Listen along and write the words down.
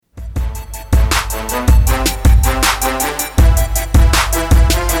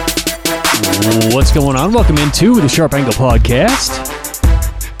What's going on? Welcome into the Sharp Angle Podcast.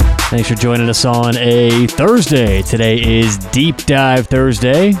 Thanks for joining us on a Thursday. Today is Deep Dive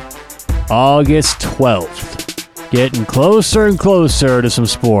Thursday, August 12th. Getting closer and closer to some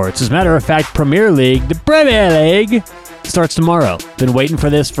sports. As a matter of fact, Premier League, the Premier League, starts tomorrow. Been waiting for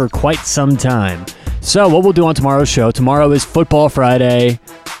this for quite some time. So what we'll do on tomorrow's show, tomorrow is Football Friday.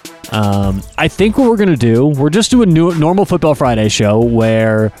 I think what we're going to do, we're just doing a normal Football Friday show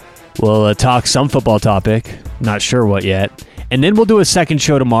where we'll talk some football topic, not sure what yet, and then we'll do a second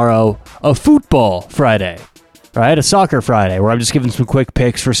show tomorrow, a Football Friday, right? A Soccer Friday, where I'm just giving some quick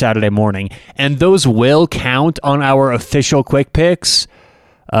picks for Saturday morning, and those will count on our official quick picks.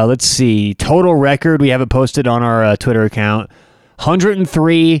 Let's see, total record, we have it posted on our Twitter account,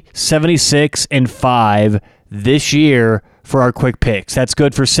 103, 76, and 5 this year for our quick picks. That's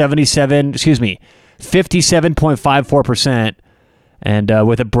good for 57.54%, and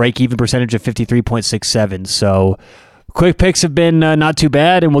with a break-even percentage of 53.67. So quick picks have been not too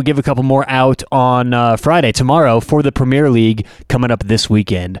bad, and we'll give a couple more out on Friday, tomorrow, for the Premier League coming up this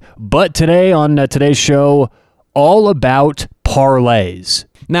weekend. But today, on today's show, all about parlays.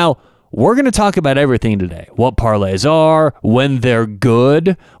 Now, we're going to talk about everything today. What parlays are, when they're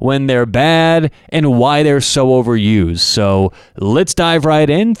good, when they're bad, and why they're so overused. So let's dive right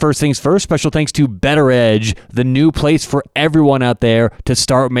in. First things first, special thanks to Better Edge, the new place for everyone out there to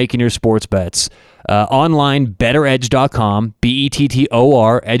start making your sports bets. Online, betteredge.com,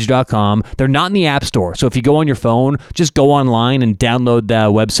 BETTOR, edge.com. They're not in the App Store, so if you go on your phone, just go online and download the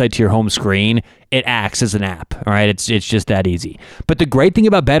website to your home screen. It acts as an app, all right? It's just that easy. But the great thing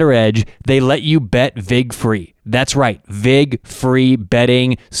about Better Edge, they let you bet VIG-free. That's right, VIG-free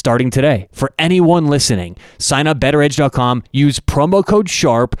betting starting today. For anyone listening, sign up betteredge.com, use promo code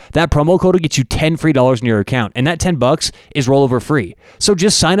SHARP. That promo code will get you $10 free in your account, and that $10 is rollover free. So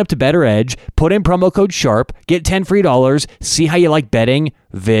just sign up to Better Edge, put in promo code SHARP, get $10 free, see how you like betting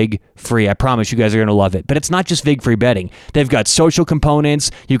VIG-free. I promise you guys are going to love it. But it's not just VIG-free betting. They've got social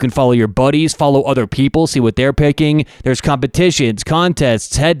components. You can follow your buddies, follow other people, see what they're picking. There's competitions,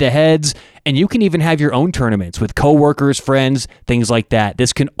 contests, head-to-heads, and you can even have your own tournaments with coworkers, friends, things like that.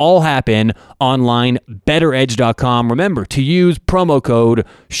 This can all happen online, betteredge.com. Remember to use promo code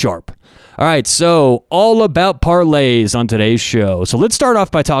SHARP. All right, so all about parlays on today's show. So let's start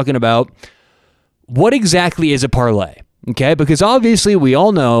off by talking about what exactly is a parlay. Okay, because obviously we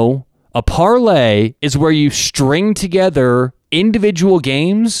all know a parlay is where you string together individual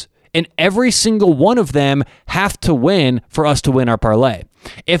games and every single one of them have to win for us to win our parlay.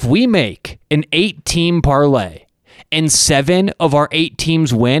 If we make an 8-team parlay and 7 of our 8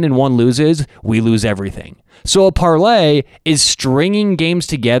 teams win and 1 loses, we lose everything. So a parlay is stringing games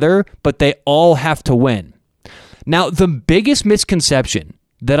together, but they all have to win. Now, the biggest misconception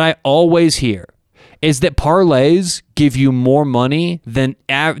that I always hear is that parlays give you more money than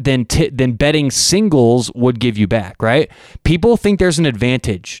betting singles would give you back, right? People think there's an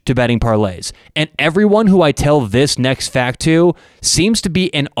advantage to betting parlays, and everyone who I tell this next fact to seems to be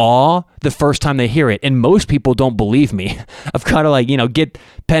in awe the first time they hear it, and most people don't believe me. I've got to get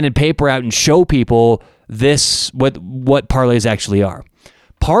pen and paper out and show people what parlays actually are.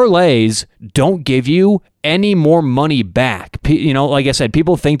 Parlays don't give you any more money back. Like I said,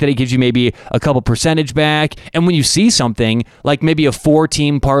 people think that it gives you maybe a couple percentage back. And when you see something like maybe a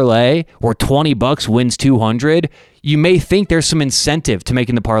 4-team parlay where $20 wins 200, you may think there's some incentive to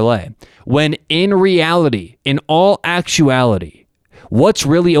making the parlay. When in reality, in all actuality, what's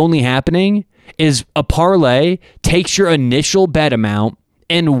really only happening is a parlay takes your initial bet amount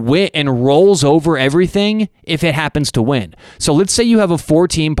and rolls over everything if it happens to win. So let's say you have a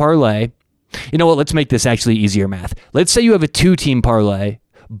 4-team parlay. You know what? Let's make this actually easier math. Let's say you have a 2-team parlay.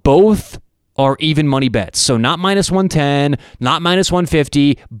 Both are even money bets. So not minus 110, not minus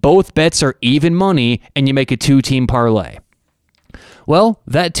 150. Both bets are even money, and you make a 2-team parlay. Well,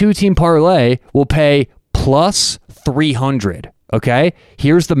 that 2-team parlay will pay plus 300. Okay?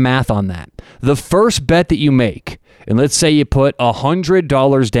 Here's the math on that. The first bet that you make, and let's say you put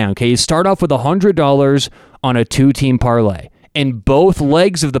 $100 down. Okay, you start off with $100 on a 2-team parlay, and both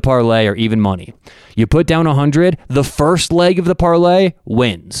legs of the parlay are even money. You put down $100, the first leg of the parlay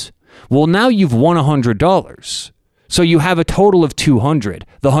wins. Well, now you've won $100. So you have a total of $200,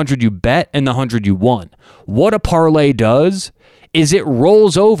 the $100 you bet and the $100 you won. What a parlay does is it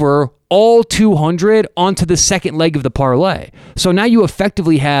rolls over all 200 onto the second leg of the parlay. So now you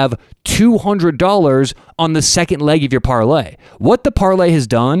effectively have $200 on the second leg of your parlay. What the parlay has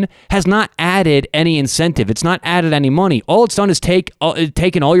done has not added any incentive. It's not added any money. All it's done is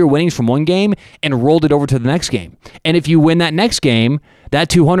taken all your winnings from one game and rolled it over to the next game. And if you win that next game, that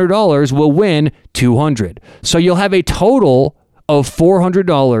 $200 will win $200. So you'll have a total of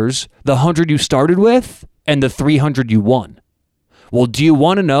 $400, the $100 you started with, and the $300 you won. Well, do you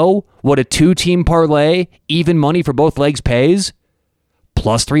want to know what a 2-team parlay, even money for both legs, pays?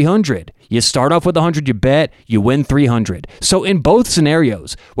 Plus 300. You start off with 100 you bet, you win 300. So in both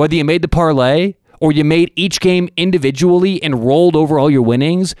scenarios, whether you made the parlay or you made each game individually and rolled over all your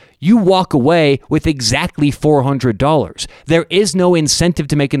winnings, you walk away with exactly $400. There is no incentive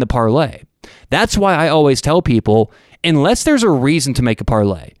to making the parlay. That's why I always tell people, unless there's a reason to make a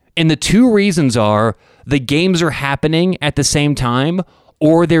parlay, and the two reasons are the games are happening at the same time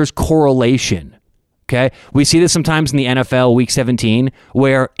or there's correlation. Okay? We see this sometimes in the NFL Week 17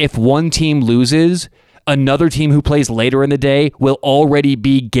 where if one team loses, another team who plays later in the day will already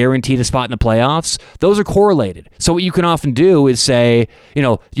be guaranteed a spot in the playoffs. Those are correlated. So what you can often do is say,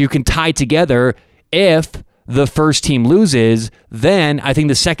 you can tie together if the first team loses, then I think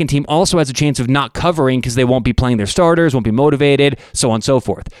the second team also has a chance of not covering because they won't be playing their starters, won't be motivated, so on and so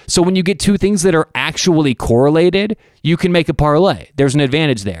forth. So when you get two things that are actually correlated, you can make a parlay. There's an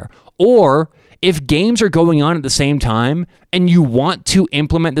advantage there. Or if games are going on at the same time and you want to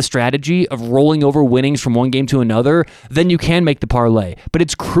implement the strategy of rolling over winnings from one game to another, then you can make the parlay. But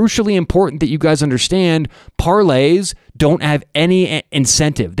it's crucially important that you guys understand parlays don't have any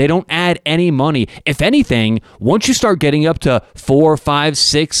incentive. They don't add any money. If anything, once you start getting up to 4, 5,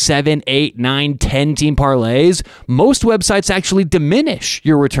 6, 7, 8, 9, 10 team parlays, most websites actually diminish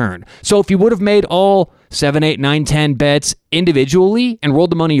your return. So if you would have made all 7, 8, 9, 10 bets individually and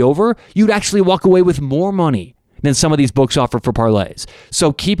rolled the money over, you'd actually walk away with more money than some of these books offer for parlays.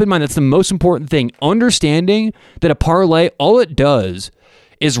 So keep in mind, that's the most important thing. Understanding that a parlay, all it does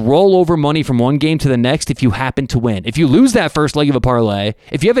is roll over money from one game to the next if you happen to win. If you lose that first leg of a parlay,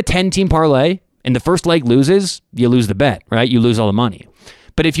 if you have a 10-team parlay and the first leg loses, you lose the bet, right? You lose all the money.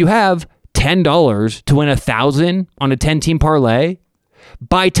 But if you have $10 to win $1,000 on a 10-team parlay,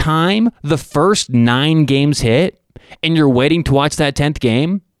 by time the first 9 games hit and you're waiting to watch that 10th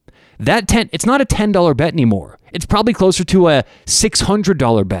game, it's not a $10 bet anymore. It's probably closer to a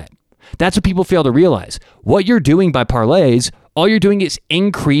 $600 bet. That's what people fail to realize. What you're doing by parlays, all you're doing is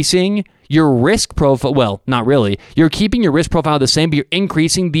increasing your risk profile. Well, not really. You're keeping your risk profile the same, but you're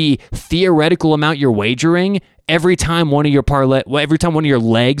increasing the theoretical amount you're wagering every time one of your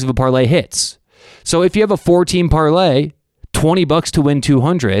legs of a parlay hits. So if you have a 4-team parlay, $20 to win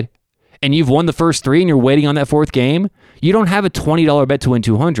 $200, and you've won the first 3 and you're waiting on that 4th game, you don't have a $20 bet to win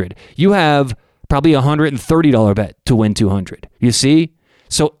 $200. You have probably a $130 bet to win $200. You see?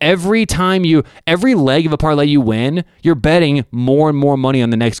 So every leg of a parlay you win, you're betting more and more money on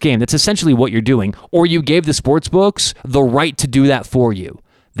the next game. That's essentially what you're doing. Or you gave the sports books the right to do that for you.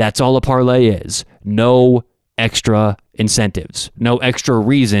 That's all a parlay is. No extra incentives. No extra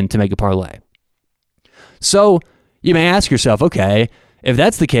reason to make a parlay. So you may ask yourself, okay, if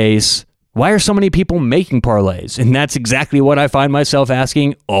that's the case, why are so many people making parlays? And that's exactly what I find myself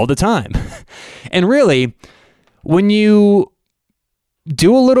asking all the time. And really, when you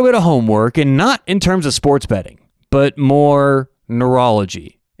do a little bit of homework, and not in terms of sports betting, but more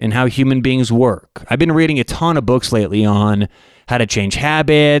neurology and how human beings work. I've been reading a ton of books lately on how to change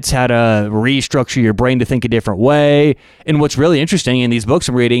habits, how to restructure your brain to think a different way. And what's really interesting in these books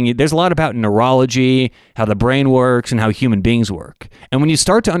I'm reading, there's a lot about neurology, how the brain works, and how human beings work. And when you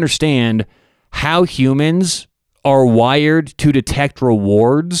start to understand how humans are wired to detect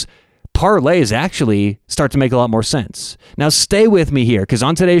rewards, parlays actually start to make a lot more sense. Now stay with me here, because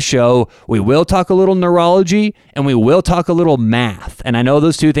on today's show, we will talk a little neurology and we will talk a little math. And I know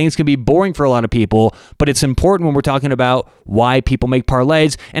those two things can be boring for a lot of people, but it's important when we're talking about why people make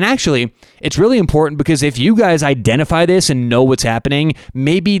parlays. And actually, it's really important because if you guys identify this and know what's happening,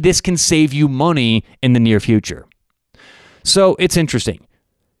 maybe this can save you money in the near future. So it's interesting.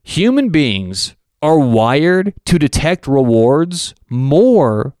 Human beings are wired to detect rewards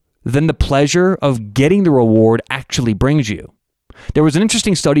more than the pleasure of getting the reward actually brings you. There was an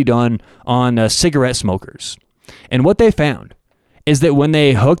interesting study done on cigarette smokers. And what they found is that when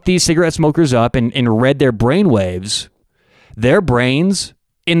they hooked these cigarette smokers up and read their brain waves, their brains,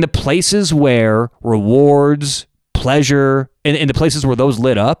 in the places where rewards, pleasure, in the places where those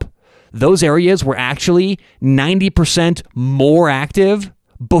lit up, those areas were actually 90% more active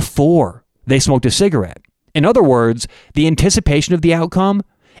before they smoked a cigarette. In other words, the anticipation of the outcome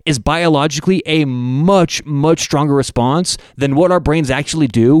is biologically a much, much stronger response than what our brains actually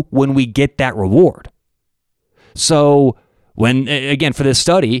do when we get that reward. So when, again, for this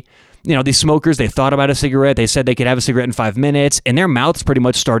study, these smokers, they thought about a cigarette. They said they could have a cigarette in 5 minutes, and their mouths pretty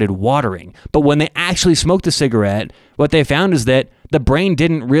much started watering. But when they actually smoked a cigarette, what they found is that the brain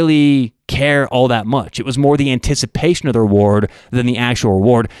didn't really care all that much. It was more the anticipation of the reward than the actual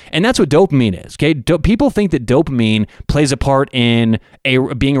reward. And that's what dopamine is, okay? People think that dopamine plays a part in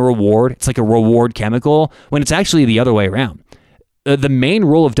being a reward. It's like a reward chemical, when it's actually the other way around. The main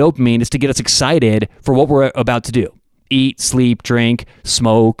role of dopamine is to get us excited for what we're about to do. Eat, sleep, drink,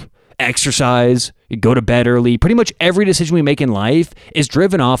 smoke, exercise, go to bed early. Pretty much every decision we make in life is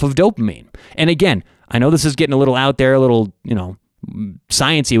driven off of dopamine. And again, I know this is getting a little out there, a little,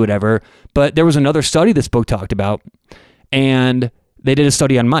 sciencey, whatever, but there was another study this book talked about, and they did a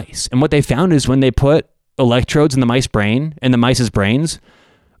study on mice. And what they found is when they put electrodes in the mice's brains,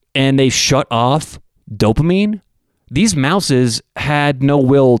 and they shut off dopamine, these mouses had no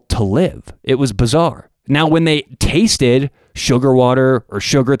will to live. It was bizarre. Now, when they tasted sugar water or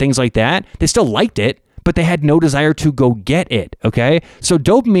sugar, things like that, they still liked it, but they had no desire to go get it, okay? So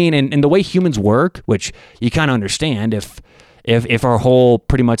dopamine and the way humans work, which you kind of understand if our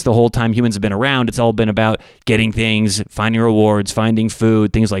pretty much the whole time humans have been around, it's all been about getting things, finding rewards, finding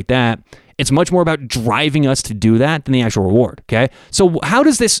food, things like that. It's much more about driving us to do that than the actual reward, okay? So how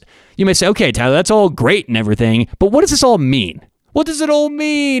does this, you may say, okay, Tyler, that's all great and everything, but what does this all mean? What does it all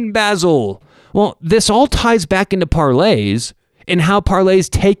mean, Basil? Well, this all ties back into parlays and how parlays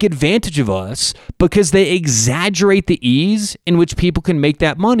take advantage of us because they exaggerate the ease in which people can make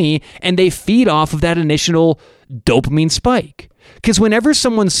that money, and they feed off of that initial dopamine spike. Because whenever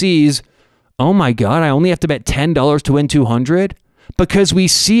someone sees, oh my God, I only have to bet $10 to win 200, because we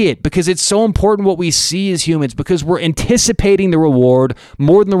see it, because it's so important what we see as humans, because we're anticipating the reward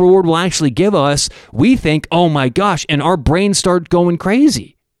more than the reward will actually give us, we think, oh my gosh, and our brains start going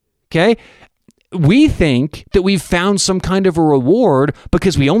crazy, okay? We think that we've found some kind of a reward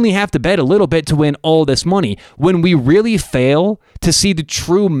because we only have to bet a little bit to win all this money. When we really fail to see the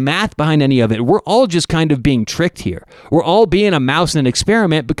true math behind any of it, we're all just kind of being tricked here. We're all being a mouse in an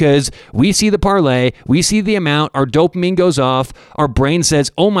experiment because we see the parlay, we see the amount, our dopamine goes off, our brain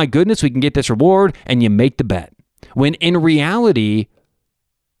says, oh my goodness, we can get this reward, and you make the bet. When in reality,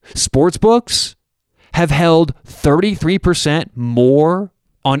 sports books have held 33% more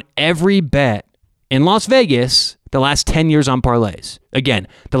on every bet in Las Vegas the last 10 years on parlays. Again,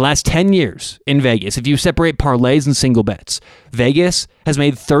 the last 10 years in Vegas, if you separate parlays and single bets, Vegas has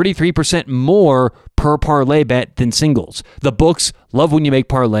made 33% more per parlay bet than singles. The books love when you make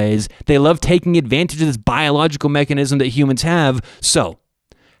parlays. They love taking advantage of this biological mechanism that humans have. So,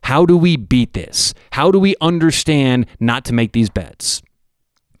 how do we beat this? How do we understand not to make these bets?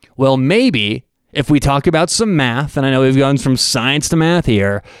 Well, maybe if we talk about some math, and I know we've gone from science to math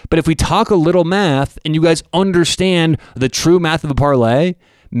here, but if we talk a little math and you guys understand the true math of a parlay,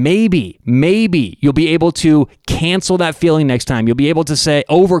 maybe you'll be able to cancel that feeling next time. You'll be able to say,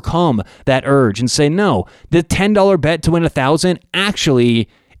 overcome that urge and say, no, the $10 bet to win 1,000 actually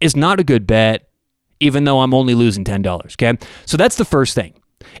is not a good bet, even though I'm only losing $10, okay? So that's the first thing,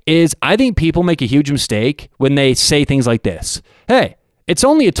 is I think people make a huge mistake when they say things like this. Hey, it's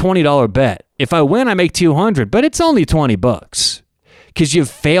only a $20 bet. If I win, I make $200, but it's only $20 because you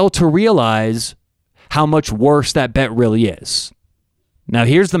fail to realize how much worse that bet really is. Now,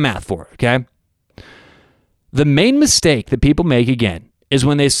 here's the math for it, okay? The main mistake that people make, again, is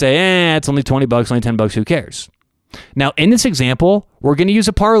when they say, it's only $20, only $10, who cares? Now, in this example, we're going to use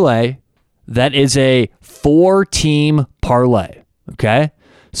a parlay that is a 4-team parlay, okay?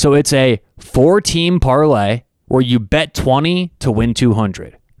 So it's a 4-team parlay where you bet 20 to win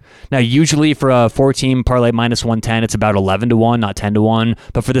 200. Now, usually for a 4-team parlay minus 110, it's about 11 to 1, not 10 to 1.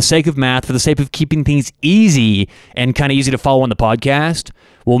 But for the sake of math, for the sake of keeping things easy and kind of easy to follow on the podcast,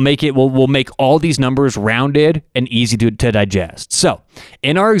 we'll make all these numbers rounded and easy to digest. So,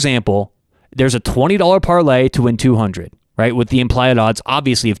 in our example, there's a $20 parlay to win 200, right? With the implied odds,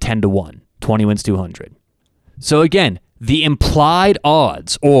 obviously, of 10 to 1. 20 wins 200. So again, the implied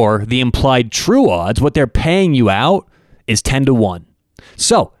odds, or the implied true odds, what they're paying you out is 10 to 1.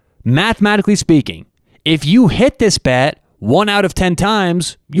 So, mathematically speaking, if you hit this bet 1 out of 10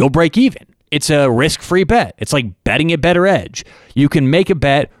 times, you'll break even. It's a risk-free bet. It's like betting at Better Edge. You can make a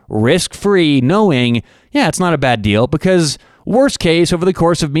bet risk-free knowing, it's not a bad deal, because worst case, over the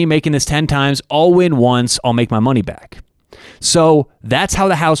course of me making this 10 times, I'll win once, I'll make my money back. So that's how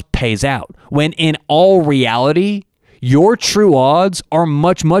the house pays out. When in all reality, your true odds are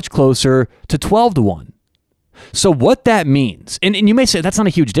much, much closer to 12 to 1. So what that means, and you may say that's not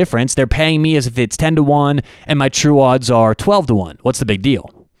a huge difference. They're paying me as if it's 10 to 1 and my true odds are 12 to 1. What's the big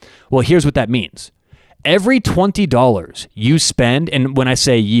deal? Well, here's what that means. Every $20 you spend, and when I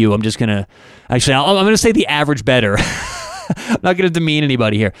say you, I'm just going to, actually, I'm going to say the average bettor. I'm not going to demean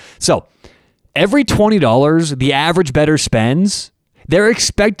anybody here. So every $20 the average bettor spends, they're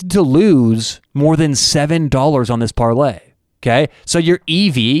expected to lose more than $7 on this parlay. Okay? So your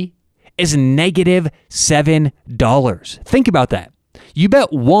EV is negative $7. Think about that. You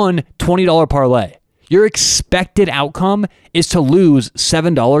bet one $20 parlay. Your expected outcome is to lose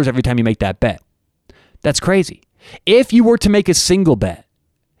 $7 every time you make that bet. That's crazy. If you were to make a single bet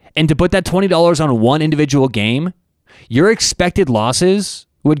and to put that $20 on one individual game, your expected losses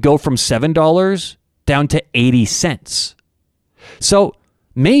would go from $7 down to 80 cents. So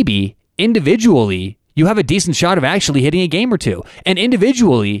maybe individually, you have a decent shot of actually hitting a game or two. And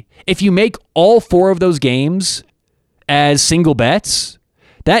individually, if you make all 4 of those games as single bets,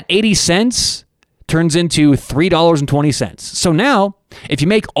 that 80 cents turns into $3.20. So now, if you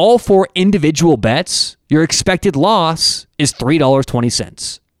make all 4 individual bets, your expected loss is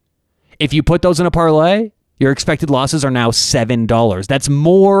 $3.20. If you put those in a parlay, your expected losses are now $7. That's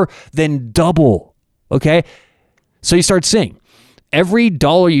more than double. Okay? So you start seeing. Every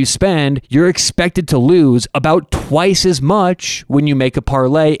dollar you spend, you're expected to lose about twice as much when you make a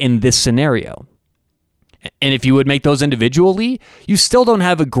parlay in this scenario. And if you would make those individually, you still don't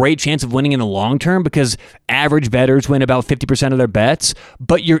have a great chance of winning in the long term because average bettors win about 50% of their bets,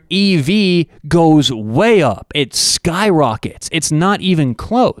 but your EV goes way up. It skyrockets. It's not even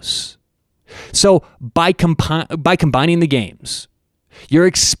close. So by combining the games, your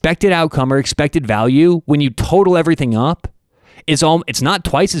expected outcome or expected value when you total everything up, it's not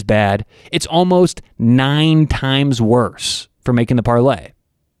twice as bad. It's almost 9 times worse for making the parlay.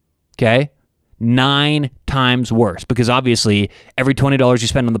 Okay? 9 times worse because obviously every $20 you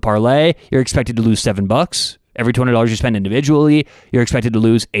spend on the parlay, you're expected to lose $7. Every $20 you spend individually, you're expected to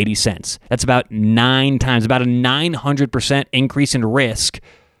lose 80 cents. That's about 9 times, about a 900% increase in risk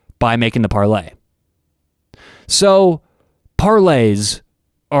by making the parlay. So parlays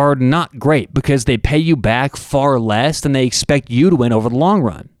are not great because they pay you back far less than they expect you to win over the long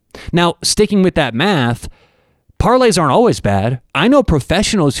run. Now, sticking with that math, parlays aren't always bad. I know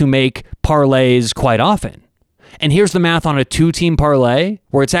professionals who make parlays quite often. And here's the math on a 2-team parlay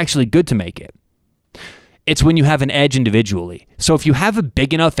where it's actually good to make it. It's when you have an edge individually. So if you have a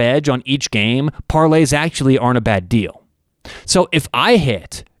big enough edge on each game, parlays actually aren't a bad deal. So if I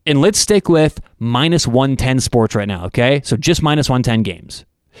hit, and let's stick with minus 110 sports right now, okay? So just minus 110 games.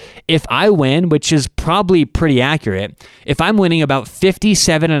 If I win, which is probably pretty accurate, if I'm winning about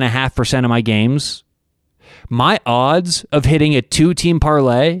 57.5% of my games, my odds of hitting a 2-team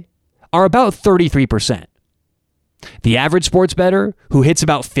parlay are about 33%. The average sports bettor who hits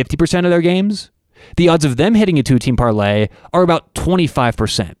about 50% of their games, the odds of them hitting a 2-team parlay are about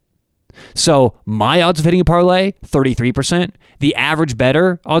 25%. So my odds of hitting a parlay, 33%. The average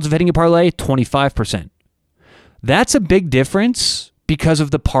bettor odds of hitting a parlay, 25%. That's a big difference because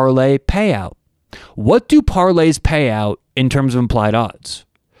of the parlay payout. What do parlays pay out in terms of implied odds?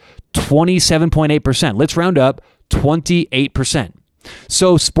 27.8%. Let's round up 28%.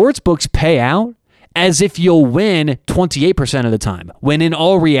 So sportsbooks pay out as if you'll win 28% of the time, when in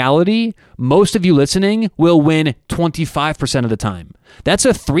all reality, most of you listening will win 25% of the time. That's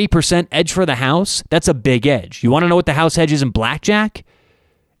a 3% edge for the house. That's a big edge. You want to know what the house edge is in blackjack?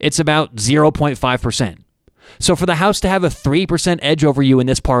 It's about 0.5%. So for the house to have a 3% edge over you in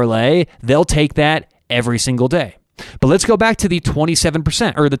this parlay, they'll take that every single day. But let's go back to the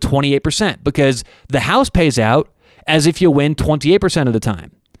 27% or the 28% because the house pays out as if you win 28% of the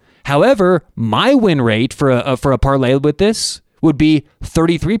time. However, my win rate for a parlay with this would be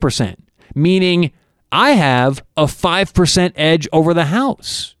 33%, meaning I have a 5% edge over the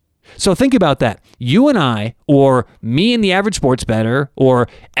house. So think about that. You and I, or me and the average sports bettor, or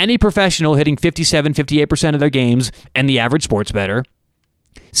any professional hitting 57, 58% of their games and the average sports bettor,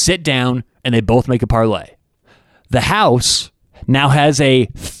 sit down and they both make a parlay. The house now has a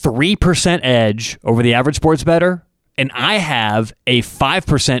 3% edge over the average sports bettor, and I have a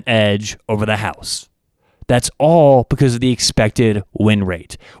 5% edge over the house. That's all because of the expected win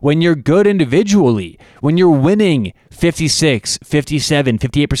rate. When you're good individually, when you're winning 56, 57,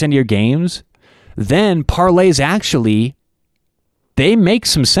 58% of your games, then parlays actually, they make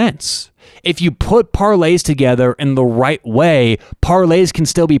some sense. If you put parlays together in the right way, parlays can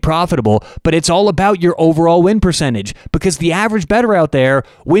still be profitable, but it's all about your overall win percentage because the average bettor out there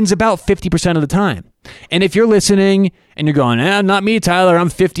wins about 50% of the time. And if you're listening and you're going, not me, Tyler, I'm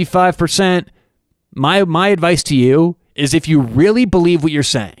 55%, My advice to you is if you really believe what you're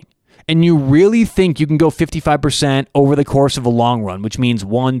saying and you really think you can go 55% over the course of a long run, which means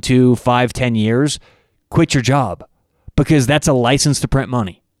 1, 2, 5, 10 years, quit your job because that's a license to print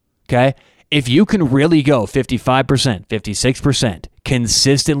money. Okay? If you can really go 55%, 56%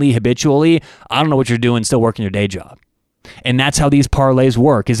 consistently, habitually, I don't know what you're doing still working your day job. And that's how these parlays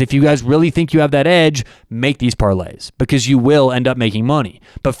work, is if you guys really think you have that edge, make these parlays because you will end up making money.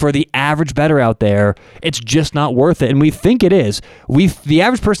 But for the average bettor out there, it's just not worth it. And we think it is. The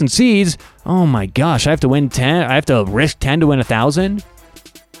average person sees, oh my gosh, I have to win 10. I have to risk 10 to win 1,000.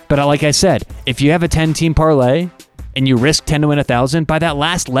 But like I said, if you have a 10-team parlay and you risk 10 to win 1,000, by that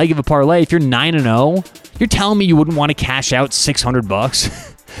last leg of a parlay, if you're 9-0, you're telling me you wouldn't want to cash out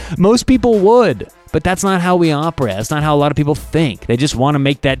 $600? Most people would. But that's not how we operate. That's not how a lot of people think. They just want to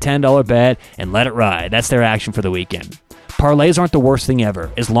make that $10 bet and let it ride. That's their action for the weekend. Parlays aren't the worst thing ever,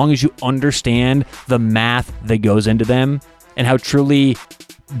 as long as you understand the math that goes into them and how truly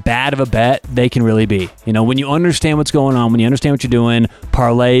bad of a bet they can really be. You know, when you understand what's going on, when you understand what you're doing,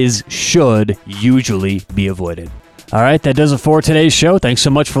 parlays should usually be avoided. All right, that does it for today's show. Thanks so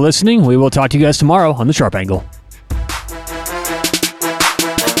much for listening. We will talk to you guys tomorrow on The Sharp Angle.